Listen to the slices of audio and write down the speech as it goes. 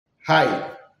Hi,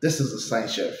 this is the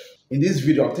Science Chef. In this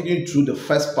video, I'm taking you through the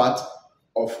first part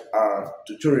of our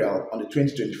tutorial on the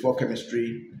 2024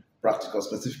 Chemistry Practical,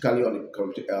 specifically on the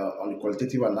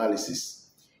qualitative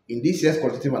analysis. In this year's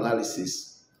qualitative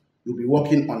analysis, you'll be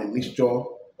working on a mixture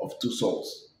of two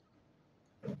salts,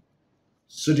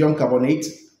 sodium carbonate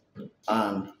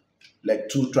and like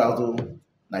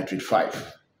 2-triethylnitrate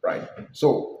 5, right?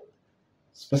 So,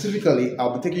 specifically,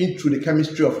 I'll be taking you through the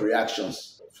chemistry of reactions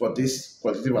for this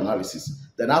qualitative analysis.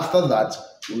 Then after that,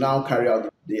 we'll now carry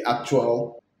out the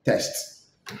actual tests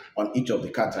on each of the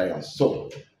cations. So,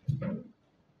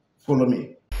 follow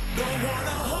me.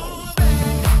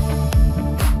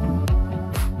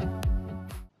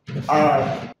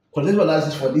 Our qualitative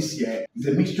analysis for this year is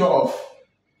a mixture of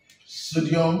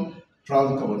sodium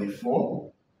triethylcarbonate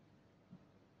 4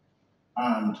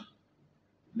 and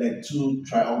lead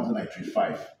 2-triethylnitrate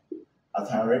 5, as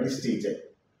I already stated.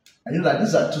 And you know that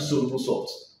these are two soluble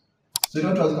salts.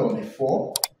 Sodium triethylcarbonate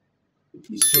 4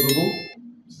 is soluble,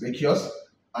 it's aqueous,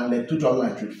 and lead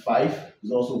 2-triethylnitrate 5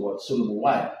 is also what? Soluble.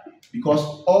 Why? Because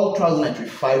all triethylnitrate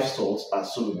 5 salts are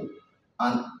soluble,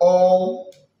 and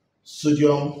all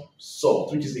sodium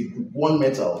salts, which is a group 1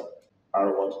 metal,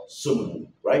 are what?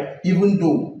 Soluble, right? Even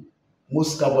though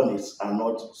most carbonates are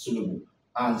not soluble,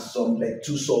 and some lead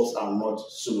 2 salts are not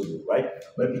soluble, right?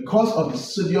 But because of the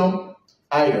sodium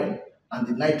ion and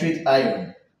the nitrate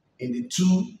ion in the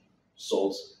two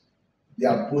salts, they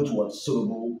are both what?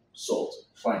 Soluble salts.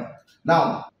 Fine.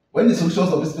 Now, when the solutions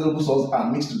of these soluble salts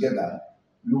are mixed together,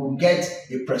 you will get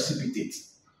a precipitate.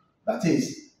 That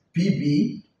is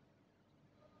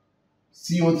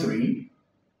PbCO3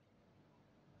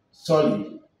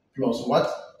 solid plus what?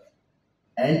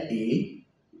 NaNO3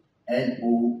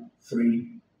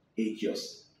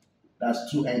 aqueous. That's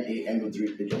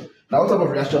 2NaNO3 aqueous. Now, what type of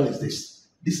reaction is this?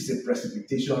 This is a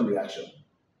precipitation reaction.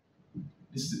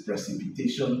 This is a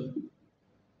precipitation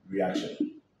reaction.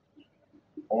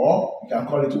 Or you can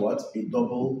call it what? A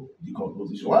double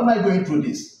decomposition. Why am I going through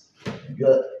this?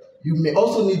 You may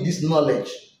also need this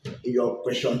knowledge in your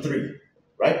question 3,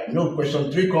 right? You know,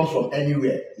 question 3 comes from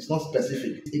anywhere. It's not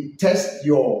specific. It tests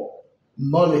your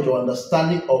knowledge or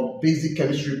understanding of basic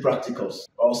chemistry practicals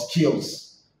or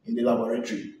skills in the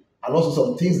laboratory, and also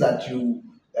some things that your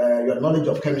knowledge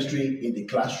of chemistry in the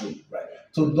classroom, right?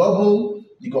 So double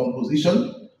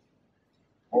decomposition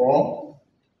or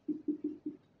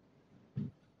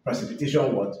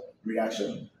precipitation what?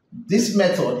 Reaction. This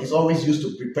method is always used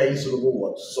to prepare insoluble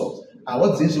what? Salt. And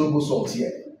what's the insoluble salt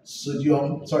here?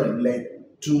 Lead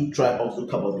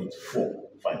 2-triethylcarbonate 4.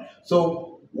 Fine.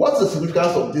 So what's the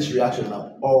significance of this reaction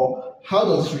now? Or how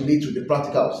does this relate to the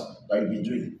practicals that you'll be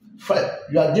doing? Fine.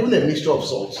 You are given a mixture of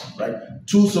salts, right?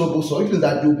 2 soluble salts, which means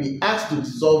that you'll be asked to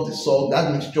dissolve the salt,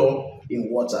 that mixture, in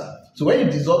water. So when you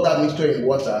dissolve that mixture in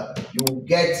water, you will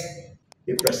get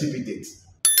a precipitate.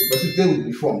 The precipitate will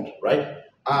be formed, right?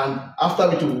 And after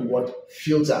which you will what?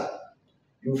 Filter.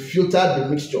 You filter the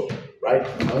mixture, right?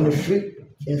 And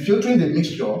in filtering the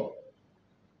mixture,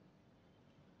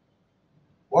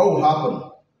 what will happen?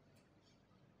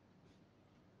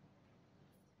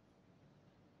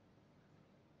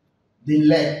 The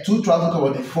lead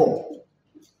 2-triethylcarbonate 4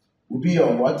 will be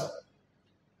your what?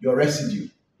 Your residue.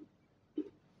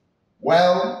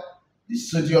 While the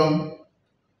sodium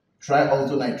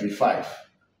triethylnitrate 5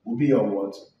 will be your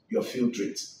what? Your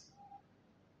filtrate.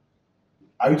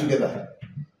 Are we together?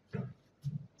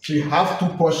 So you have 2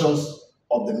 portions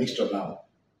of the mixture now,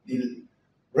 the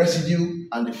residue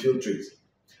and the filtrate.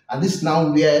 And this is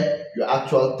now where your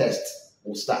actual test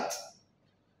will start.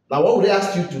 Now, what would they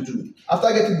ask you to do?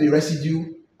 After getting the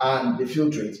residue and the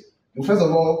filtrate, you first of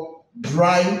all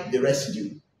dry the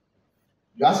residue.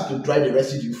 You ask to dry the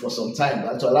residue for some time,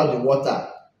 right, to allow the water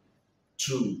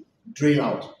to drain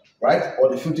out, right? Or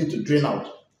the filtrate to drain out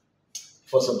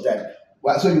for some time.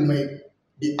 Well, so you may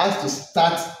be asked to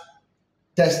start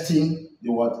testing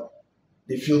the what?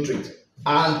 The filtrate.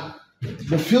 And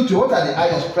the filtrate, what are the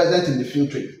ions present in the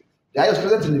filtrate? The ions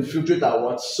present in the filtrate are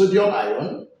what? Sodium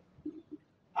ion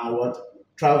and what?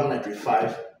 Triethylnitrate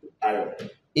 5 ion.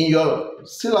 In your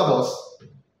syllabus,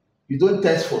 you don't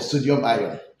test for sodium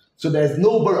ion. So there's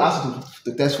nobody asked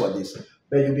to test for this.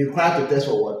 But you'll be required to test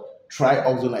for what?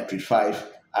 Triethylnitrate 5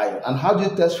 ion. And how do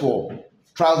you test for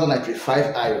triethylnitrate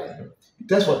 5 ion? You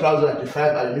test for triethylnitrate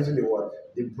 5 ion using the what?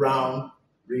 The brown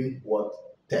ring what?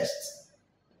 Test.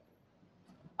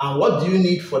 And what do you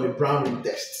need for the brown ring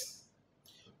test?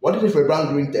 What do you need for a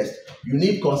brown ring test? You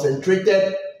need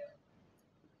concentrated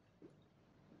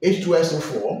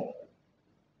H2SO4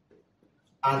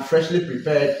 and freshly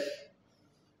prepared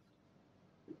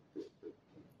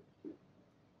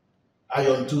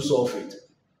iron 2 sulfate.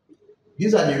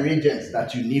 These are the reagents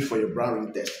that you need for your brown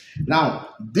ring test. Now,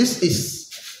 this is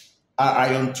our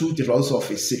iron 2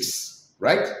 tetrasulfate 6,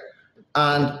 right?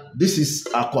 And this is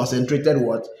our concentrated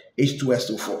what?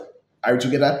 H2SO4. Are we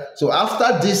together? So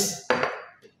after this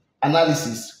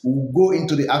analysis, we'll go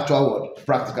into the actual what?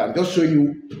 Practical. I'm just showing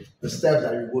you the steps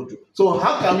that you go through. So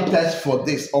how can we test for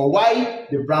this, or why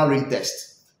the brown ring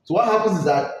test? So what happens is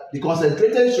that the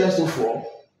concentrated H2SO4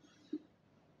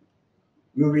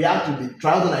 will react to the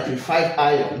triazonitrate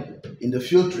ion in the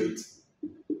filtrate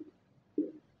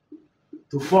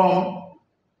to form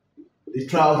the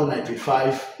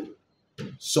triazonitrate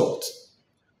salt.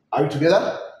 Are we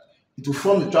together? It will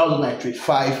form the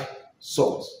triazonitrate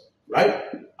salt, right?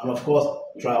 And of course,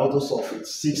 triazosulfate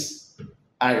 6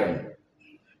 ion.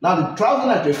 Now, the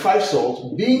triazonitrate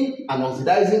salt, being an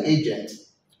oxidizing agent,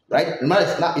 right? Remember,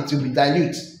 now it will be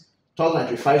dilute.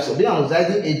 Triazonitrate salt, being an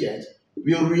oxidizing agent,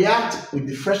 will react with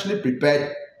the freshly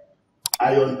prepared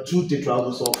iron 2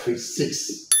 tetrasulfate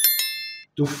 6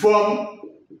 to form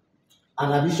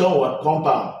an additional what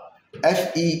compound,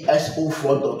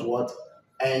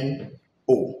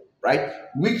 FeSO4.NO, right?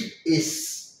 Which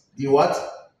is the what?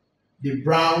 The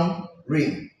brown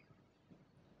ring.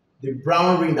 The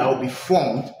brown ring that will be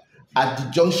formed at the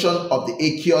junction of the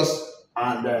aqueous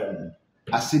and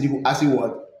acid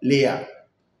what? Layer.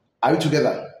 Are we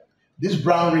together? This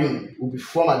brown ring will be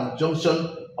formed at the junction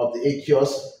of the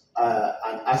aqueous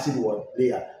and acid what?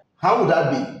 Layer. How would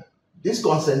that be? This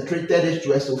concentrated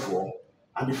H2SO4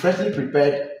 and the freshly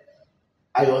prepared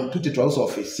iron 2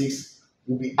 tetrasulfate 6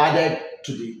 will be added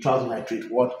to the triazonitrate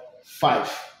what? 5,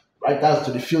 right? That's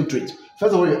to the filtrate.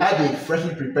 First of all, you add the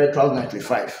freshly prepared triazonitrate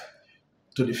 5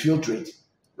 to the filtrate,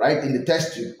 right, in the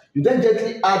test tube. You then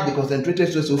gently add the concentrated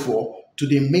H2SO4 to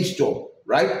the mixture,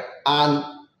 right? And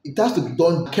it has to be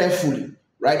done carefully,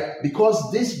 right?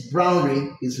 Because this brown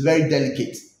ring is very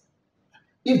delicate.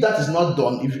 If that is not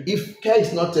done, if care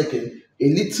is not taken, a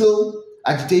little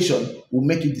agitation will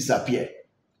make it disappear,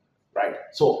 right?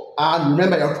 So, and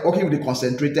remember, you're working with the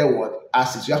concentrated what?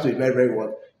 Acids. You have to be very, very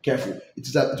what? Careful. It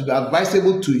will be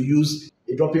advisable to use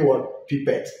a dropping what?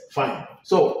 Pipette. Fine.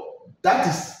 So, that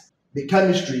is the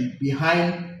chemistry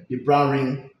behind the brown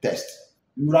ring test.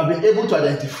 You would have been able to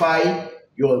identify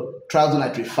your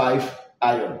triazonitrate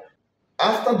ion.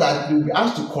 After that, you'll be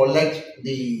asked to collect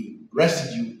the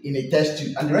residue in a test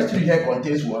tube. And the residue here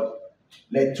contains what?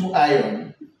 Lead 2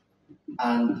 ion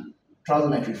and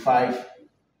triazonitrate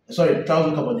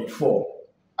triazocarbonate 4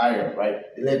 ion, right?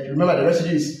 Remember, the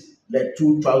residue is lead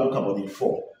 2 triazocarbonate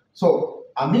 4. So,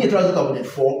 being a triazocarbonate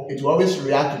 4, it will always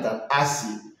react with an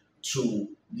acid to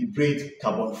liberate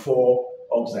carbon 4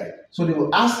 oxide. So they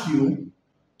will ask you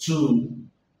to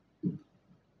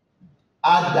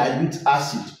add dilute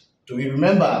acid to it.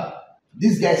 Remember,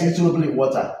 this guy is insoluble in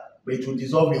water, but it will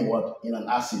dissolve in what? In an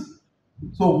acid.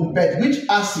 So, but which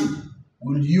acid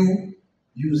will you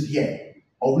use here,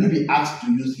 or will you be asked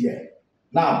to use here?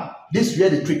 Now, this is where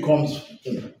the trick comes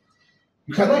in.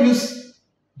 You cannot use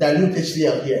dilute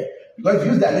HCl here, because if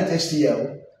you use dilute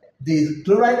HCl, the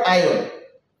chloride ion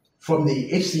from the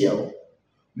HCl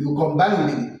will combine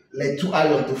with the lead 2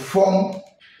 ion to form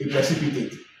a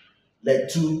precipitate, lead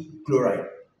 2 chloride,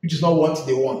 which is not what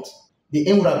they want. The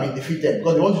aim would have been defeated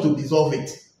because they want you to dissolve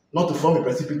it, not to form a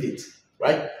precipitate,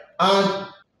 right? And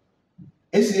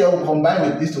HCl will combine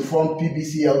with this to form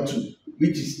PbCl2,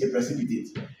 which is a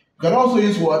precipitate. You can also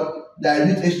use what?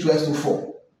 Dilute H2SO4.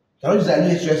 You can use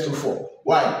dilute H2SO4.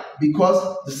 Why? Because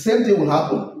the same thing will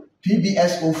happen.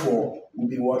 PbSO4 will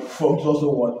be what? Formed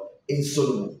also what?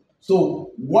 Insoluble.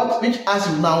 So which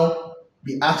acid will now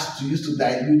be asked to use to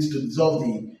dilute, to dissolve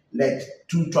the lead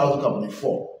 2 triazocarbonate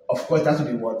 4? Of course, it has to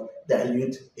be what?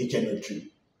 Dilute HNO3.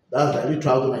 That's dilute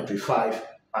triazonitrate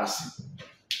acid.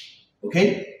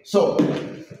 Okay? So,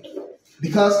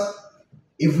 because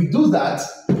if we do that,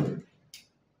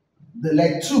 the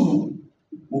lead 2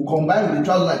 will combine with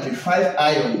the triazonitrate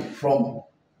ion from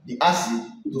the acid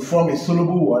to form a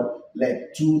soluble what? Lead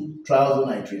 2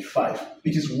 triazonitrate 5,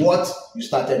 which is what you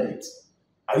started with.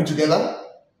 Are you together?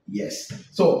 Yes.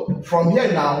 So from here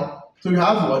now, so you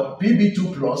have what?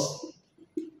 Pb2 plus,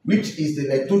 which is the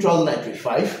lead 2 triazonitrate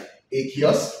 5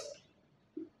 aqueous,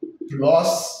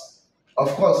 plus, of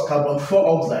course, carbon 4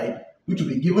 oxide, which will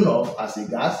be given off as a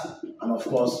gas, and of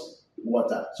course,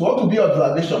 water. So what will be your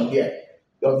observation here?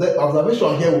 The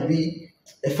observation here will be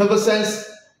effervescence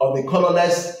of a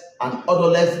colorless and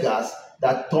odorless gas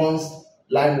that turns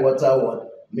lime water what?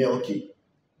 Milky.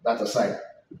 That aside,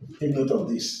 take note of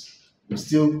this. We'll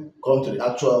still come to the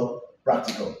actual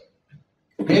practical.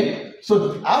 Okay?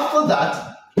 So after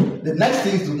that, the next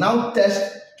thing is to now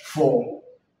test for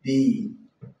the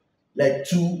lead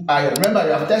 2 ion. Remember,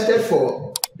 you have tested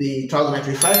for the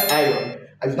triazonitrifide ion,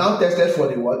 and you now tested for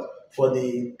the what? For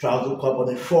the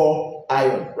triazocarbonate 4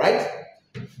 ion, right?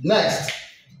 Next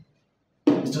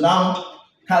is to now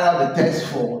carry out the test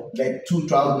for lead 2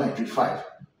 triazonitrifide.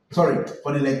 Sorry,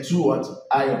 for the lead 2 what?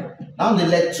 Ion. Now the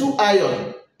lead 2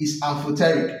 ion is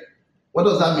amphoteric. What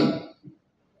does that mean?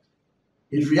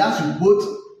 It reacts with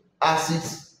both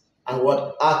acids and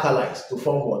what? Alkalis to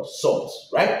form what? Salts,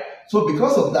 right? So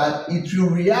because of that, it will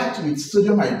react with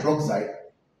sodium hydroxide,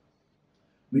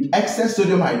 with excess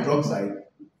sodium hydroxide,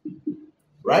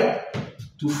 right?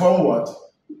 To form what?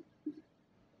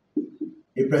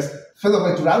 First of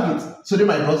all, to react with sodium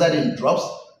hydroxide in drops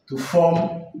to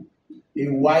form a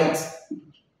white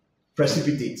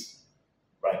precipitate,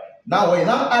 right? Now, when you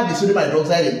now add the sodium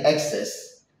hydroxide in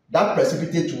excess, that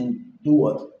precipitate will do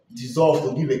what? Dissolve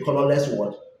to give a colorless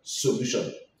what?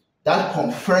 Solution. That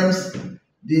confirms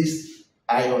this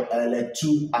ion lead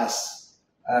 2 as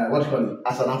what do you call it?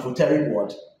 As an amphoteric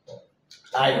what?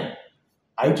 Ion.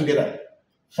 Are you together?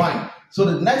 Fine. So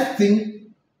the next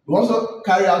thing, we also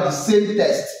carry out the same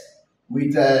test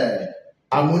with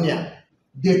ammonia.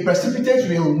 The precipitate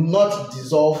will not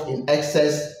dissolve in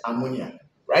excess ammonia,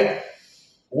 right?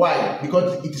 Why?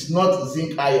 Because it is not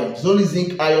zinc ion. It's only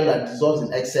zinc ion that dissolves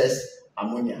in excess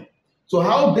ammonia. So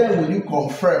how then will you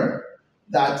confirm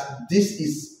that this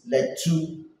is lead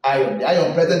 2 ion? The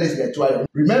ion present is lead 2 ion.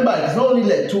 Remember, it's not only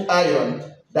lead 2 ion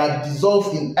that dissolves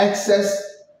in excess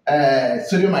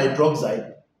sodium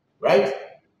hydroxide, right?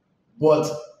 But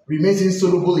remains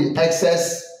insoluble in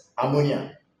excess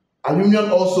ammonia.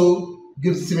 Aluminum also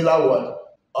gives similar what?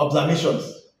 Observations,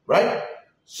 right?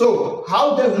 So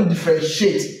how then will you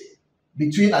differentiate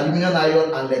between aluminum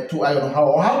ion and lead 2 ion?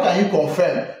 How can you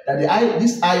confirm that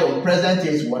this ion present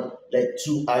here is what? Lead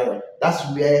 2 ion.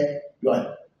 That's where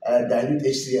your dilute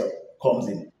HCl comes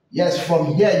in. Yes,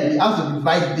 from here you have to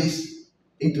divide this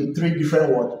into 3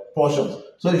 different what? Portions.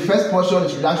 So the first portion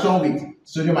is reaction with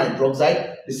sodium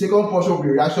hydroxide. The second portion will be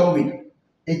reaction with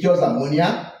aqueous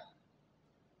ammonia,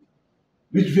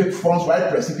 which forms white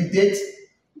precipitate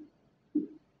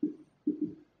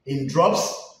in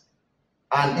drops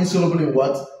and insoluble in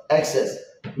what? Excess.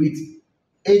 With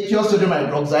aqueous sodium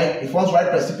hydroxide, it forms white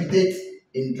precipitate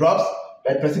in drops,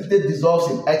 but precipitate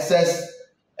dissolves in excess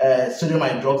sodium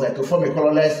hydroxide to form a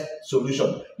colorless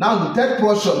solution. Now the third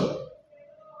portion,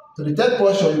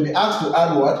 you'll be asked to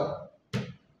add what?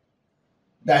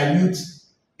 Dilute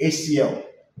HCl.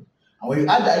 And when you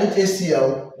add dilute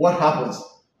HCl, what happens?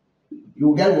 You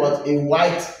will get what? A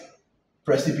white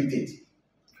precipitate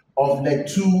of lead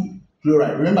 2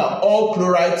 chloride. Remember, all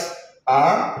chlorides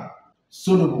are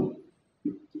soluble.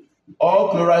 All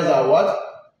chlorides are what?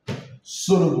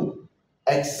 Soluble.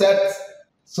 Except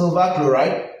silver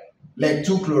chloride, lead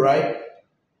 2 chloride,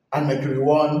 and mercury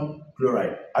 1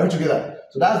 chloride. Are you together?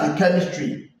 So that's the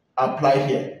chemistry applied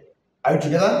here. Are you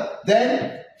together?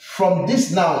 Then from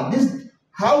this now,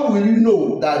 how will you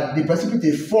know that the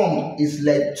precipitate formed is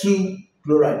lead 2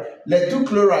 chloride? Lead 2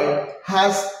 chloride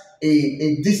has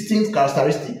a distinct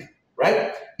characteristic,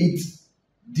 right? It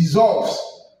dissolves.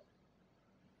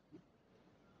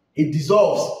 It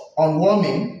dissolves on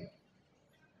warming.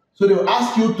 So they will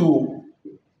ask you to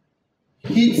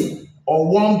heat or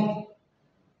warm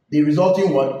the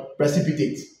resulting what?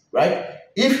 Precipitate, right?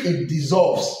 If it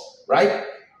dissolves, right?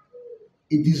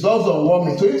 It dissolves on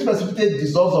warming. So if precipitate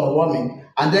dissolves on warming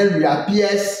and then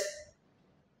reappears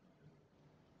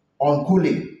on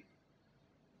cooling,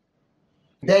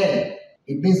 then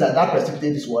it means that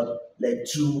precipitate is what? Lead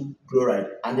 2 chloride.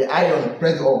 And the ion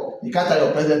present, or the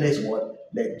cation present is what?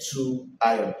 Lead 2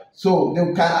 ion. So they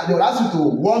will ask you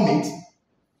to warm it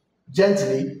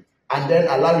gently and then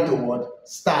allow it to what?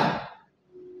 Stand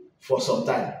for some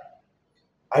time.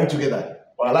 Are you together?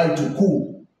 Or allow it to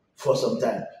cool for some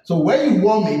time. So when you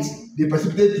warm it, the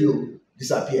precipitate will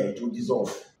disappear. It will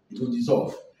dissolve. It will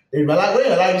dissolve. Then when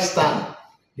you allow it to stand,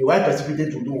 the white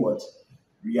precipitate will do what?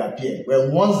 Reappear.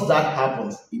 Well, once that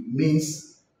happens, it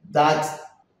means that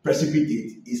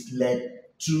precipitate is lead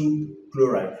 2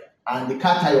 chloride. And the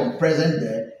cation present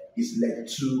there is lead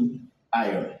 2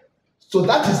 ion. So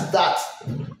that is that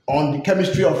on the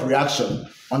chemistry of reaction,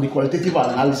 on the qualitative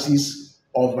analysis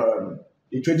of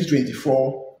the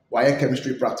 2024 WAEC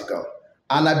Chemistry Practical.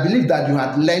 And I believe that you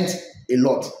had learned a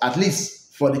lot, at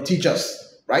least for the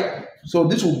teachers, right? So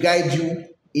this will guide you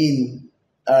in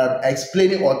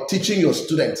explaining or teaching your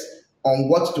students on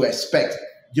what to expect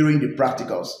during the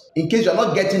practicals. In case you're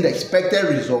not getting the expected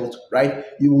result, right,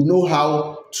 you will know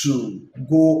how to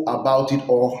go about it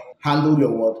or handle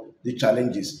your the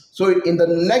challenges. So in the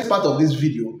next part of this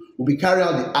video, we'll be carrying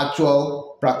out the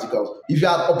actual practicals. If you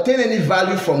have obtained any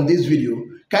value from this video,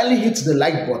 kindly hit the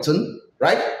like button,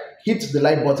 right? Hit the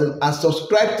like button and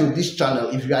subscribe to this channel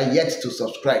if you are yet to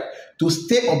subscribe, to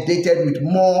stay updated with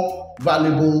more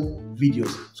valuable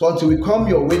videos. So until we come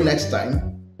your way next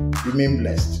time, remain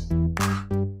blessed.